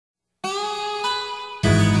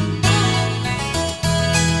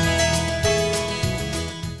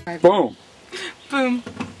Boom. Boom.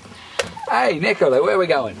 Hey, Nicola, where are we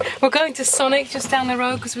going? We're going to Sonic just down the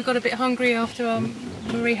road because we got a bit hungry after a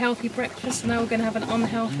very healthy breakfast. Now we're going to have an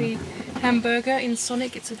unhealthy hamburger in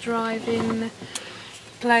Sonic. It's a drive-in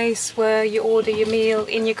place where you order your meal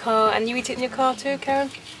in your car, and you eat it in your car too,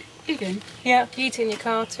 Karen? Eating? Yeah, you eat it in your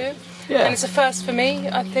car too. Yeah. And it's a first for me,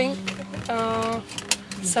 I think.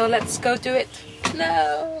 So let's go do it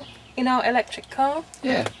now in our electric car.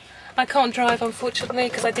 Yeah. I can't drive, unfortunately,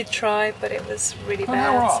 because I did try, but it was really bad.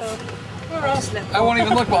 now we're off. So we're off. I won't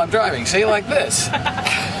even look while I'm driving. See, like this.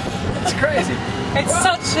 It's crazy. It's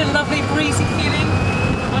such a lovely breezy feeling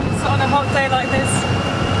on a hot day like this.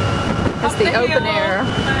 It's the open air.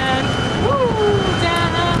 And woo,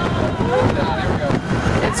 down. There we go.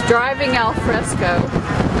 It's driving al fresco.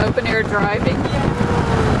 Open air driving.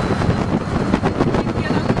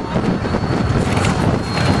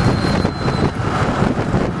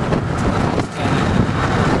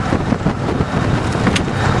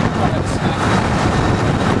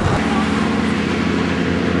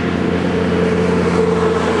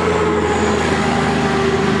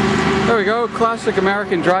 There we go, classic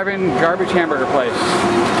American drive-in garbage hamburger place.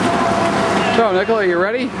 So, Nicola, you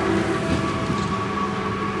ready?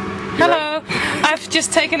 Hello. I've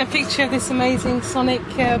just taken a picture of this amazing Sonic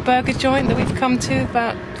burger joint that we've come to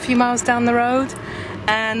about a few miles down the road,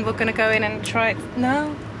 and we're going to go in and try it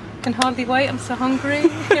now. Can hardly wait. I'm so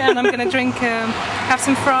hungry. And I'm going to drink, have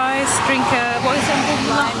some fries, drink what is it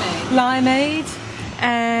called? Limeade.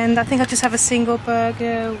 And I think I'll just have a single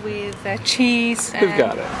burger with cheese. We've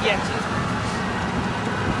got it. Yeah, cheese.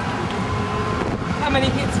 How many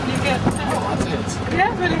hits will you get? Lots of hits. Yeah,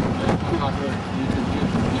 really? Popular YouTube dude.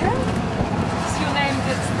 Yeah. What's your name?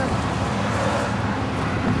 That's the...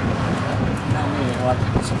 Not me, a lot of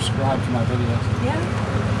people subscribe to my videos. Yeah.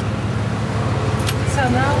 So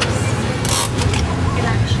now it's in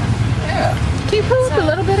action. Yeah. Can you pull up a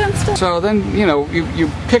little bit on stuff? So then, you know, you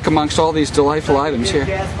pick amongst all these delightful items here.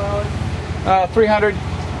 300.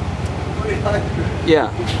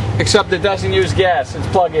 Yeah. Except it doesn't use gas. It's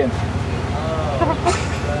plug-in.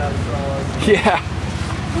 Yeah.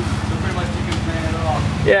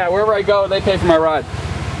 Yeah, wherever I go, they pay for my ride.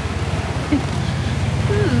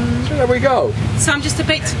 So there we go. So I'm just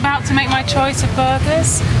about to make my choice of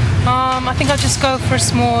burgers. I think I'll just go for a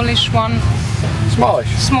smallish one. Smallish.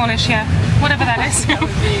 Smallish, yeah. Whatever that is. If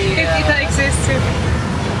that exists.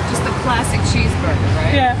 Just the classic cheeseburger,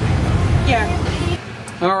 right? Yeah. Yeah.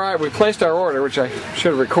 All right, we placed our order, which I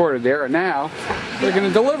should have recorded there, and now we're going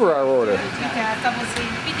to deliver our order. Yeah, double C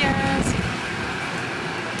videos.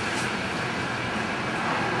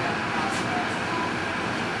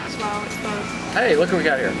 Well, it's both. Hey, look what we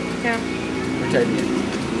got here. Yeah. We're taking it.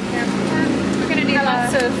 Yeah. We're going to need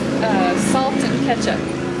lots of salt and ketchup.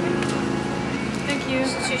 Thank you.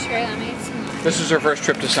 This is her first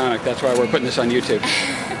trip to Sonic. That's why we're putting this on YouTube.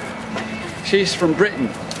 She's from Britain.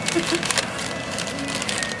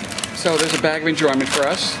 So there's a bag of enjoyment for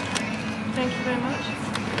us. Thank you very much.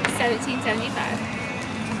 $17.75.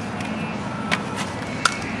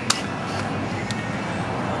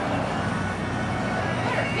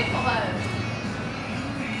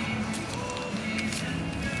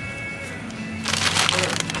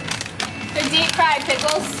 The deep fried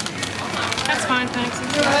pickles. That's fine, thanks.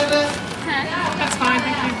 That's fine,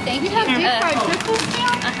 thank you. Thank you. Deep fried pickles now?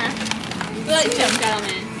 We like jumped out,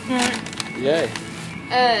 man. Right. Yay.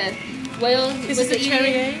 Wales. This is the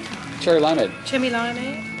cherry. Cherry limeade. Chimmy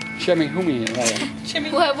limeade. Chimmy humi.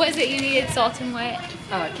 Chimmy. What was it you needed? Salt and what?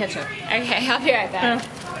 Ketchup. Okay, I'll be right back.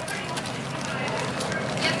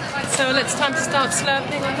 So it's time to start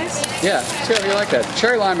slurping on this. Yeah, see how you like that.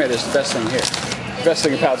 Cherry limeade is the best thing here. The best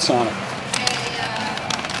thing about Sonic.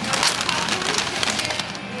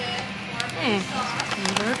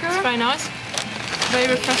 It's very nice. Very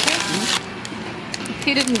refreshing.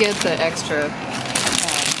 He didn't get the extra.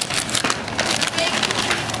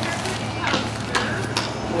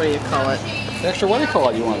 What do you call it? Extra, what do you call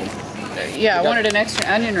it you wanted? Yeah, I wanted an extra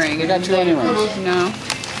onion ring. We got 2 onion rings. No,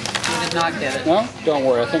 you did not get it. No? Don't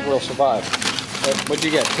worry, I think we'll survive. What'd you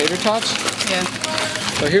get? Tater tots? Yeah.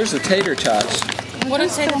 So here's the tater tots. What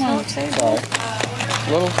is it? Sorry.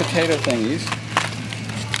 Little potato thingies.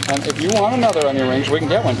 And if you want another onion rings, we can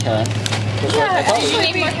get one, Karen. Yeah, I thought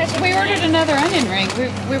actually, we ordered another onion ring.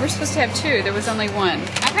 We were supposed to have 2. There was only 1.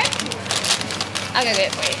 Okay. I'll go get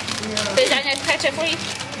it for you. Is that enough ketchup for you?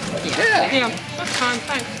 Yeah. Yeah, that's fine,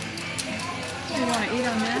 thanks. Do you want to eat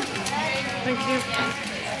on that? Thank you.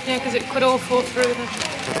 Yeah, because it could all fall through.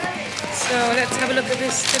 So let's have a look at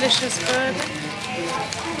this delicious burger.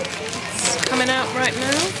 It's coming out right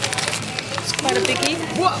now. It's quite a biggie.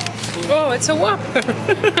 Whoa! Oh, it's a whopper.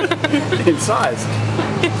 In size.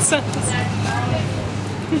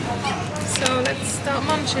 So let's start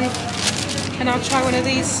munching. And I'll try one of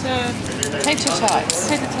these tater tots.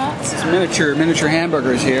 Tater tots. Some miniature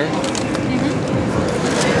hamburgers here.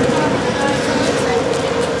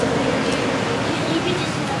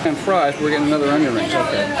 And fries. We're getting another onion rings up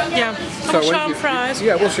there. Yeah. So I'll try fries.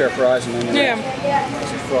 Yeah, we'll share fries and onion rings. Yeah.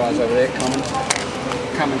 Some fries over there.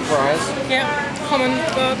 Common fries. Yeah. Common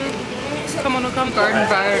garden. Common or garden. Garden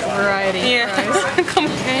variety. Yeah.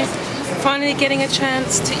 Okay. Finally getting a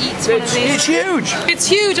chance to eat one of these. It's huge. It's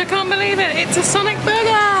huge. I can't believe it. It's a Sonic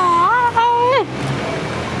burger.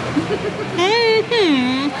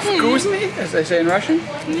 Excuse me, as they say in Russian.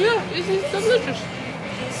 Yeah, this is delicious.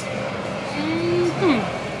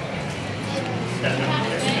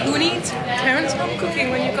 Who needs parents' home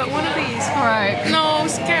cooking when you've got one of these? Right. No,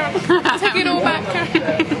 Karen. Take it all back.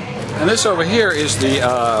 And this over here is the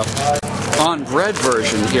on bread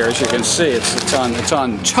version here. As you can see, it's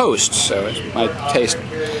on toast, so it might taste.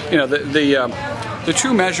 You know, the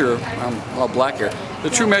true measure. Well, black here. The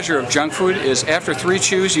true measure of junk food is after 3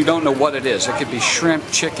 chews, you don't know what it is. It could be shrimp,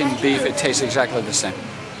 chicken, beef. It tastes exactly the same.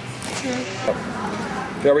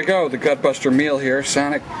 There we go. The Gutbuster meal here.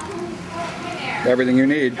 Sonic. Everything you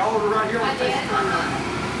need.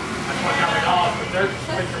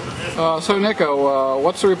 So Nico,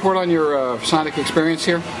 what's the report on your Sonic experience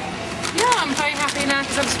here? Yeah, I'm very happy now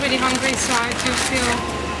because I was really hungry, so I do feel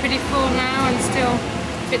pretty full now and still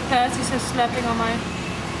a bit thirsty, so slurping on my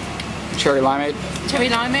Cherry limeade? cherry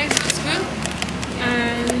limeade, which is good.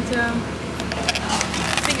 And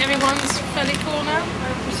I think everyone's fairly full now,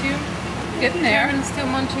 I presume. Getting there. Karen's still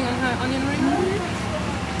munching on her onion ring.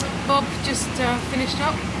 Bob just finished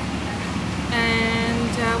up.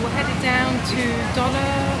 And we're headed down to Dollar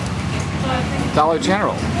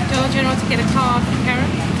General. Dollar General to get a card for Karen.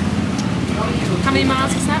 How many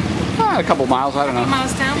miles is that? A couple miles, I don't know.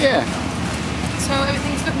 Miles down? Yeah. So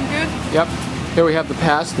everything's looking good? Yep. Here we have the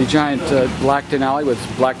past, the giant black Denali with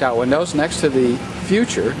blacked out windows. Next to the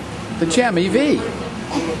future, the Gem EV.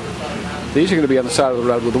 These are going to be on the side of the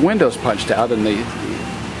road with the windows punched out, and the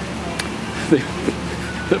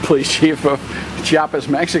police chief of Chiapas,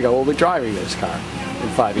 Mexico will be driving this car in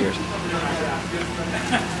 5 years.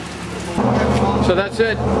 So that's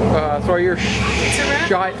it. Throw your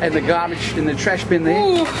shite in the garbage, in the trash bin there.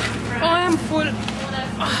 Ooh, I am full.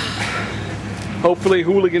 Hopefully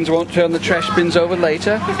hooligans won't turn the trash bins over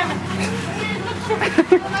later.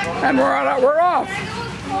 And we're off.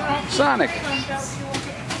 Sonic. Driving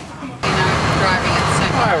at the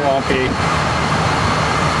same time. I won't be.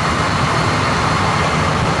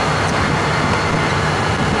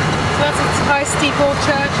 So that's a high steeple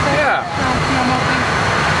church there. Yeah.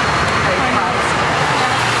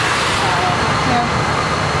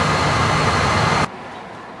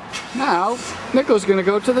 Now, Nico's going to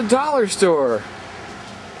go to the dollar store. And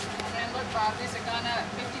look, Bob, these have gone up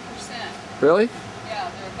 50%. Really? Yeah,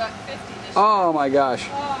 they're $1.50 this Oh my gosh.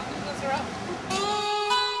 year.